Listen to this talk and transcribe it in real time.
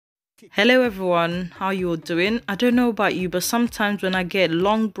Hello everyone, how you all doing? I don't know about you, but sometimes when I get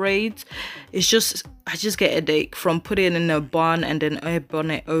long braids, I just get a headache from putting in a bun and then a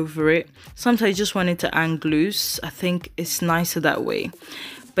bonnet over it. Sometimes I just want it to hang loose. I think it's nicer that way.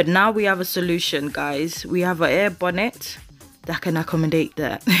 But now we have a solution, guys. We have an air bonnet that can accommodate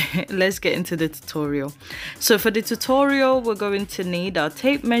that. Let's get into the tutorial. So for the tutorial, we're going to need our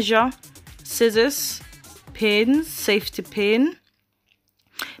tape measure, scissors, pins, safety pin,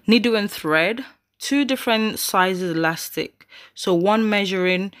 needle and thread, two different sizes elastic, so one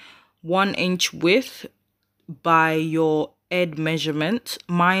measuring 1 inch width by your head measurement.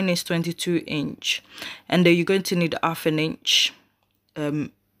 Mine is 22 inch, and then you're going to need 1/2 inch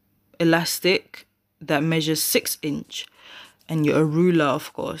elastic that measures 6 inch, and your ruler,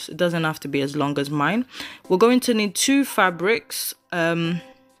 of course. It doesn't have to be as long as mine. We're going to need 2 fabrics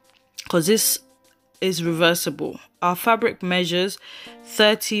because this is reversible. Our fabric measures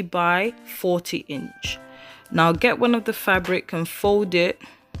 30 by 40 inch. Now get one of the fabric and fold it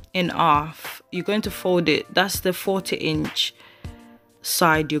in half. You're going to fold it, that's the 40 inch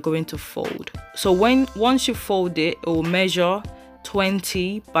side you're going to fold. So once you fold it, it will measure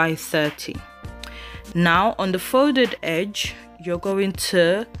 20 by 30. Now on the folded edge, you're going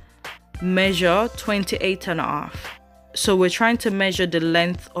to measure 28.5. So we're trying to measure the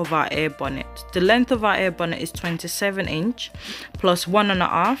length of our air bonnet. The length of our air bonnet is 27 inch plus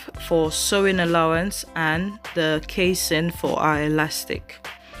 1.5 for sewing allowance and the casing for our elastic.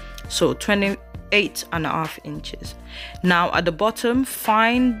 So 28.5 inches. Now at the bottom,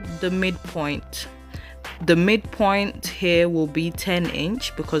 find the midpoint. The midpoint here will be 10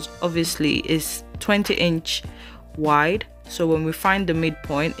 inch because obviously it's 20 inch wide. So when we find the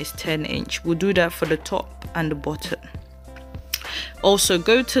midpoint, it's 10 inch. We'll do that for the top and the bottom. Also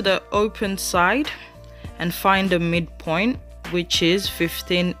go to the open side and find the midpoint, which is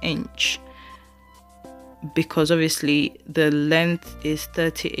 15 inch, because obviously the length is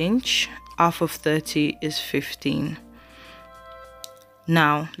 30 inch, half of 30 is 15.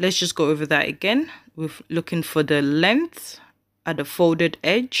 Now let's just go over that again. We're looking for the length at the folded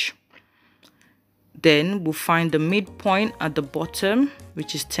edge, then we'll find the midpoint at the bottom,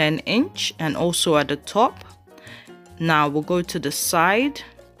 which is 10 inch, and also at the top. Now we'll go to the side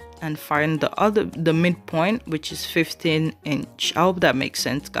and find the midpoint, which is 15 inch. I hope that makes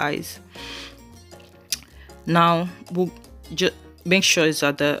sense, guys. Now we'll just make sure it's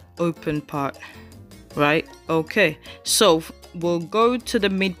at the open part, right? Okay, so we'll go to the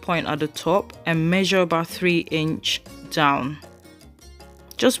midpoint at the top and measure about 3 inch down.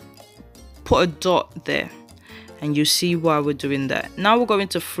 Just put a dot there and you see why we're doing that. Now we're going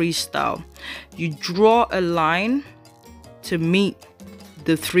to freestyle. You draw a line to meet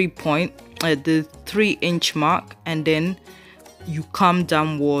the 3 inch mark, and then you come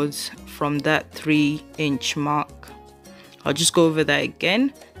downwards from that 3 inch mark. I'll just go over that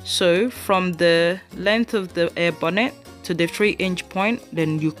again. So from the length of the air bonnet to the 3 inch point,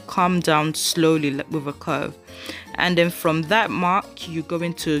 then you come down slowly with a curve, and then from that mark you're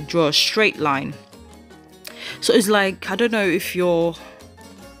going to draw a straight line. So it's like, I don't know if you're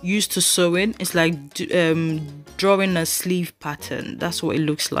used to sewing, it's like drawing a sleeve pattern. That's what it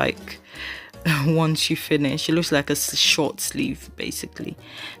looks like once you finish. It looks like a short sleeve basically.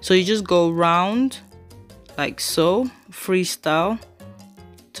 So you just go round like so, freestyle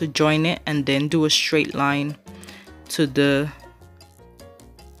to join it, and then do a straight line to the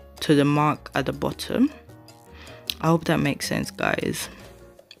mark at the bottom. I hope that makes sense, guys.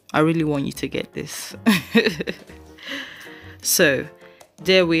 I really want you to get this. So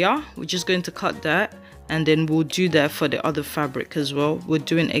there we are. We're just going to cut that, and then we'll do that for the other fabric as well. We're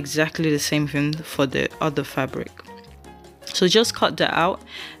doing exactly the same thing for the other fabric. So just cut that out,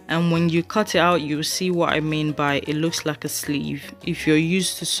 and when you cut it out, you'll see what I mean by it looks like a sleeve. If you're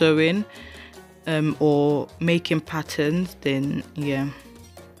used to sewing or making patterns, then yeah,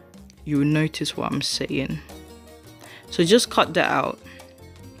 you will notice what I'm saying. So just cut that out.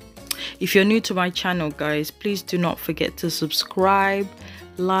 If you're new to my channel, guys, please do not forget to subscribe,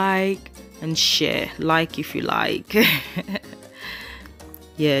 like and share. Like if you like.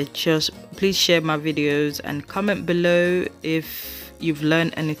 Yeah, just please share my videos and comment below if you've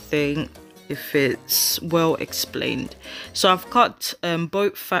learned anything, if it's well explained. So I've cut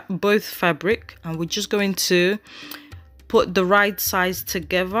both fabric, and we're just going to put the right size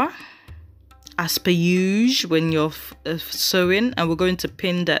together as per usual when you're sewing, and we're going to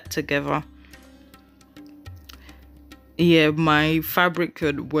pin that together. Yeah, my fabric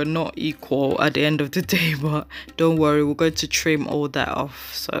were not equal at the end of the day, but don't worry, we're going to trim all that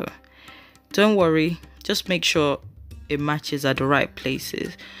off. So don't worry, just make sure it matches at the right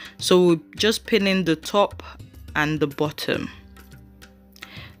places. So we're just pinning the top and the bottom.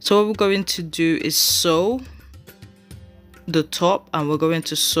 So what we're going to do is sew the top and we're going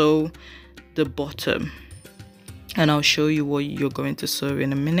to sew the bottom, and I'll show you what you're going to sew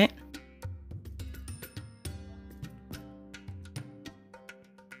in a minute.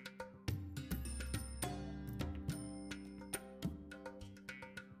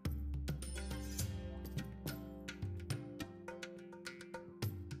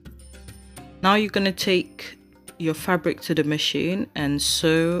 Now you're going to take your fabric to the machine and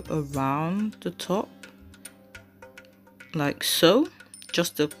sew around the top like so,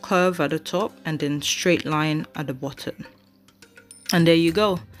 just a curve at the top and then straight line at the bottom, and there you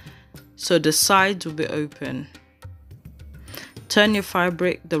go. So the sides will be open. Turn your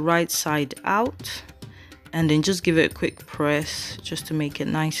fabric the right side out and then just give it a quick press just to make it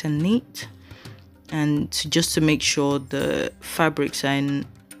nice and neat, and just to make sure the fabrics are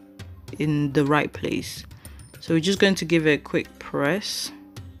in the right place. So we're just going to give it a quick press.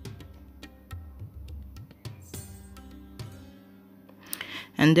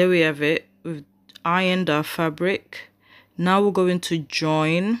 And there we have it. We've ironed our fabric. Now we're going to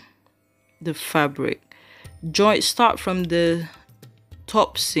join the fabric. Start from the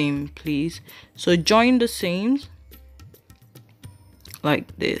top seam, please. So join the seams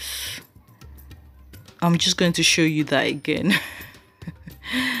like this. I'm just going to show you that again.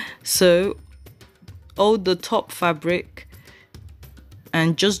 So hold the top fabric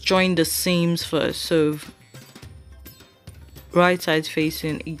and just join the seams first. So right sides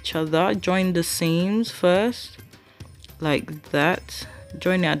facing each other, join the seams first like that.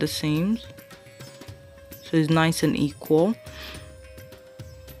 Join it at the seams so it's nice and equal.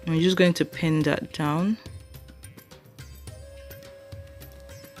 I'm just going to pin that down.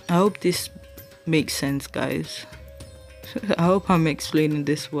 I hope this makes sense, guys. I hope I'm explaining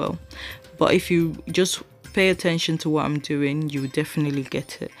this well, but if you just pay attention to what I'm doing, you definitely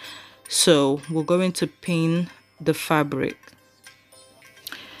get it. So we're going to pin the fabric,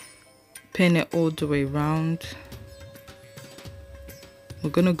 pin it all the way around. We're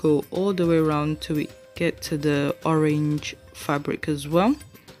gonna go all the way around till we get to the orange fabric as well,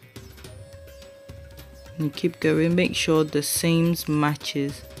 and keep going. Make sure the seams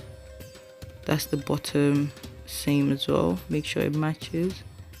matches. That's the bottom seam as well, make sure it matches,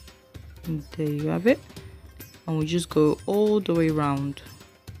 and there you have it. And we just go all the way around.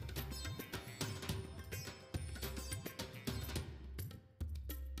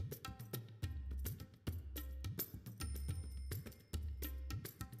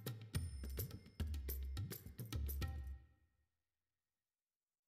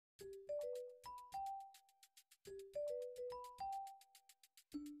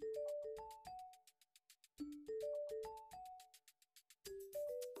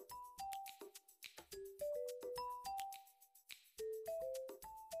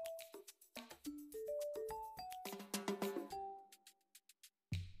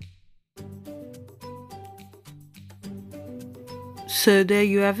 So there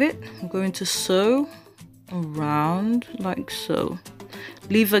you have it. I'm going to sew around like so.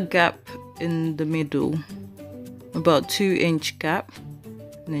 Leave a gap in the middle, about 2-inch gap,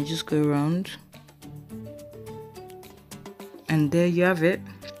 and then just go around. And there you have it.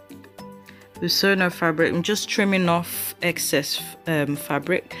 We've sewn our fabric. I'm just trimming off excess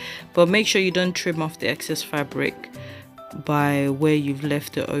fabric, but make sure you don't trim off the excess fabric by where you've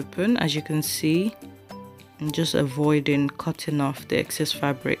left it open. As you can see, I'm just avoiding cutting off the excess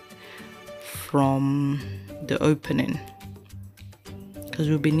fabric from the opening, because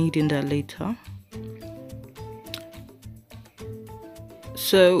we'll be needing that later.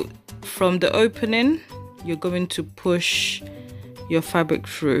 So from the opening, you're going to push your fabric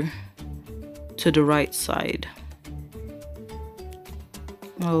through to the right side.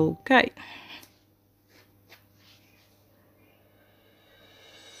 Okay.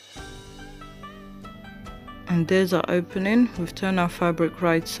 And there's our opening. We've turned our fabric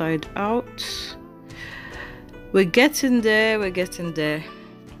right side out. We're getting there, we're getting there.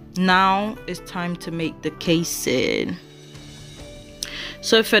 Now it's time to make the casing.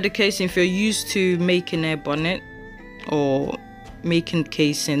 So for the casing, if you're used to making a bonnet or making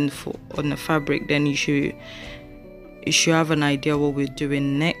casing on the fabric, then you should have an idea what we're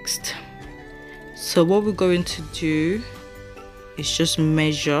doing next. So what we're going to do is just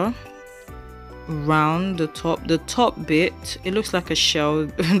measure round the top bit. It looks like a shell,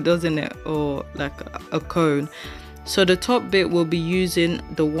 doesn't it, or like a cone. So the top bit will be using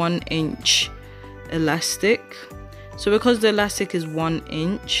the 1-inch elastic. So because the elastic is 1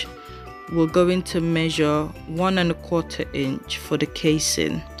 inch, we're going to measure 1¼ inch for the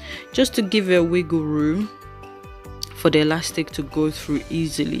casing, just to give it a wiggle room for the elastic to go through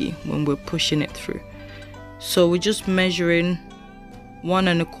easily when we're pushing it through. So we're just measuring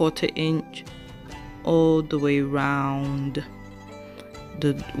 1¼ inch all the way around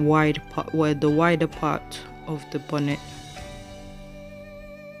the wide part, where the wider part of the bonnet,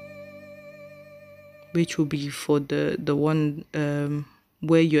 which will be for the one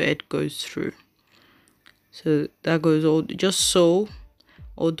where your head goes through. So that goes all, just so,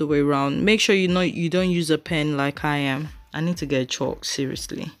 all the way around. Make sure you don't use a pen like I am. I need to get a chalk,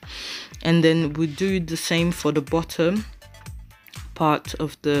 seriously. And then we do the same for the bottom part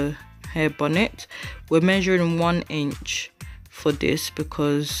of the hair bonnet. We're measuring 1 inch for this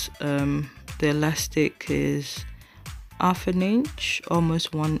because the elastic is ½ inch,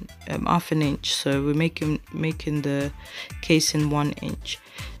 almost ½ inch. So we're making the casing 1 inch.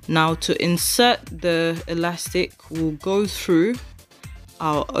 Now to insert the elastic, we'll go through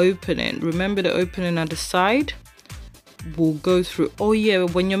our opening. Remember the opening at the side? We'll go through. Oh yeah,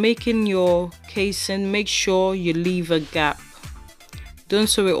 when you're making your casing, make sure you leave a gap. Don't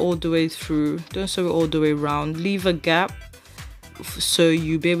sew it all the way through, don't sew it all the way around. Leave a gap so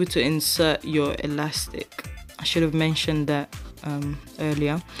you'll be able to insert your elastic. I should have mentioned that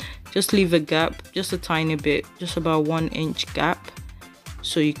earlier. Just leave a gap, just a tiny bit, just about 1 inch gap,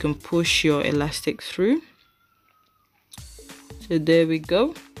 so you can push your elastic through. So there we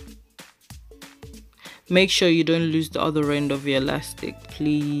go. Make sure you don't lose the other end of your elastic,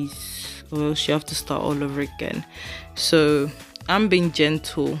 please, or else you have to start all over again. So I'm being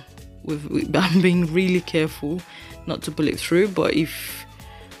gentle I'm being really careful not to pull it through, but if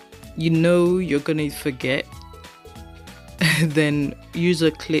you know you're gonna forget, then use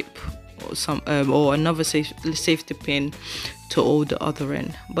a clip or or another safety pin to hold the other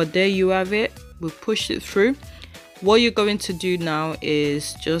end. But there you have it, we've pushed it through. What you're going to do now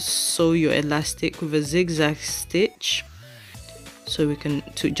is just sew your elastic with a zigzag stitch, so we can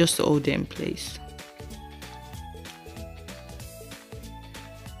just hold it in place.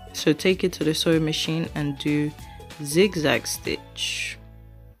 So take it to the sewing machine and do zigzag stitch.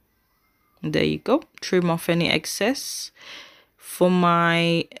 There you go. Trim off any excess. For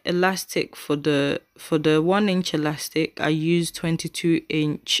my elastic, for the 1 inch elastic, I use 22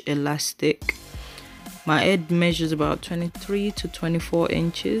 inch elastic. My head measures about 23 to 24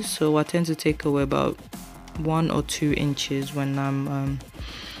 inches, so I tend to take away about 1 or 2 inches when I'm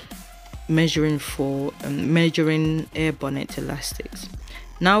measuring air bonnet elastics.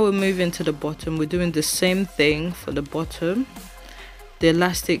 Now we're moving to the bottom. We're doing the same thing for the bottom. The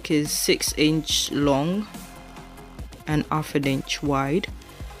elastic is 6 inch long and ½ inch wide,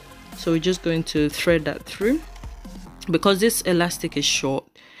 so we're just going to thread that through. Because this elastic is short,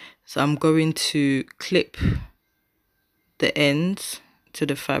 so I'm going to clip the ends to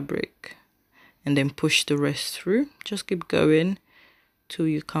the fabric and then push the rest through. Just keep going till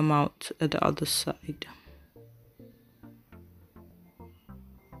you come out at the other side.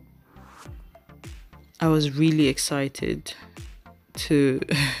 I was really excited to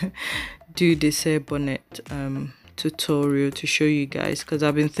do this hair bonnet tutorial to show you guys, because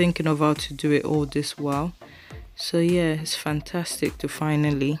I've been thinking of how to do it all this while. So yeah, it's fantastic to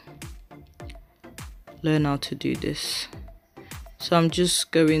finally learn how to do this. So I'm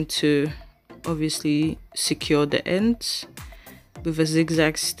just going to obviously secure the ends with a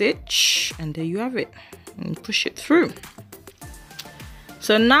zigzag stitch, and there you have it, and push it through.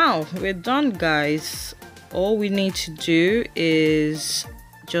 So now we're done, guys. All we need to do is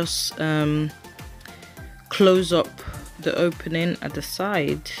just close up the opening at the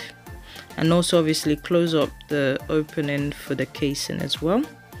side, and also obviously close up the opening for the casing as well.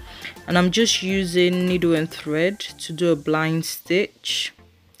 And I'm just using needle and thread to do a blind stitch.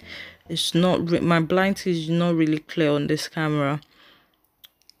 It's not my blind stitch is not really clear on this camera.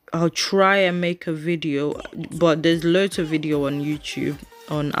 I'll try and make a video, but there's loads of video on YouTube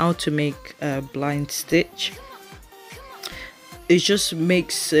on how to make a blind stitch. It just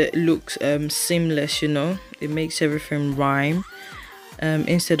makes it look seamless, you know. It makes everything rhyme.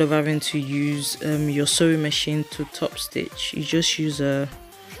 Instead of having to use your sewing machine to top stitch, you just use a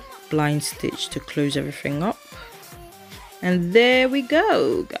blind stitch to close everything up. And there we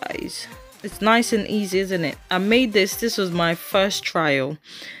go, guys. It's nice and easy, isn't it? I made this was my first trial,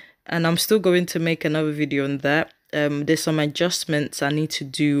 and I'm still going to make another video on that. There's some adjustments I need to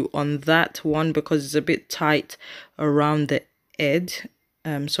do on that one because it's a bit tight around the head,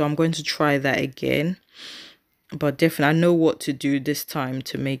 so I'm going to try that again. But definitely I know what to do this time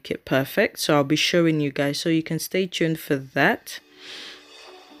to make it perfect, so I'll be showing you guys, so you can stay tuned for that.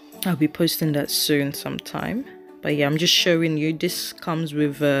 I'll be posting that soon sometime. But yeah, I'm just showing you. This comes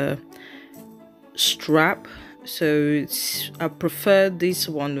with a strap, so I prefer this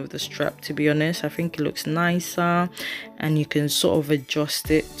one with the strap, to be honest. I think it looks nicer, and you can sort of adjust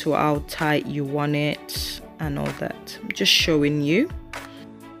it to how tight you want it and all that. I'm just showing you.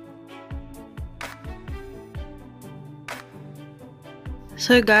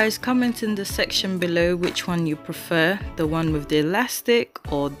 So guys, comment in the section below which one you prefer, the one with the elastic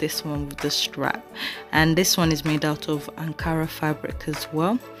or this one with the strap. And this one is made out of Ankara fabric as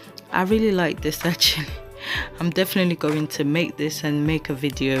well. I really like this actually. I'm definitely going to make this and make a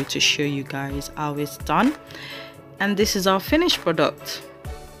video to show you guys how it's done. And this is our finished product,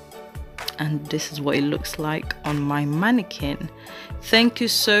 and this is what it looks like on my mannequin. Thank you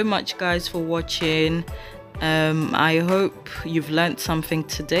so much guys for watching. I hope you've learned something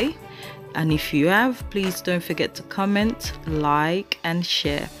today, and if you have, please don't forget to comment, like and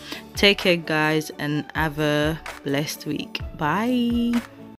share. Take care guys, and have a blessed week. Bye.